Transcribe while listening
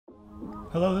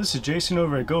Hello, this is Jason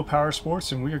over at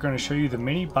GoPowerSports, and we are going to show you the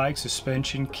Minibike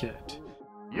Suspension Kit.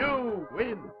 You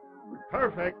win!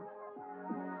 Perfect!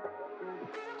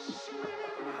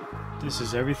 This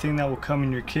is everything that will come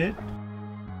in your kit.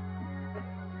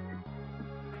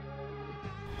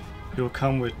 You'll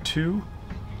come with 2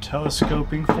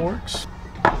 telescoping forks,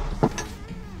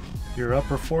 your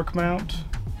upper fork mount,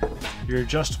 your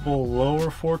adjustable lower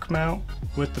fork mount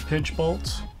with the pinch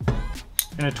bolts,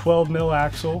 and a 12mm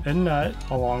axle and nut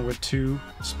along with 2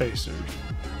 spacers.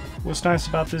 What's nice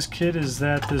about this kit is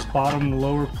that this bottom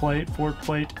lower plate, fork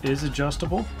plate, is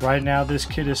adjustable. Right now this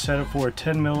kit is set up for a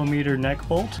 10mm neck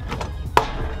bolt.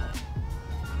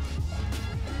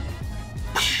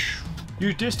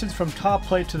 Your distance from top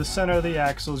plate to the center of the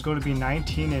axle is going to be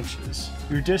 19 inches.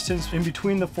 Your distance in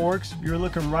between the forks, you're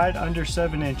looking right under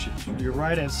 7 inches. You're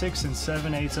right at 6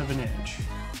 7/8 of an inch.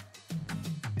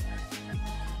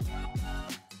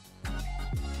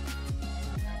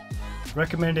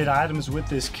 Recommended items with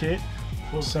this kit: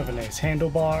 7/8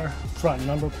 handlebar, front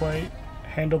number plate,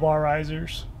 handlebar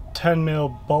risers,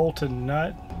 10mm bolt and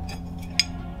nut,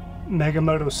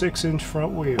 Megamoto 6-inch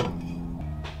front wheel.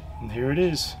 And here it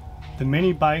is, the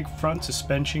Minibike Front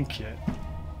Suspension Kit.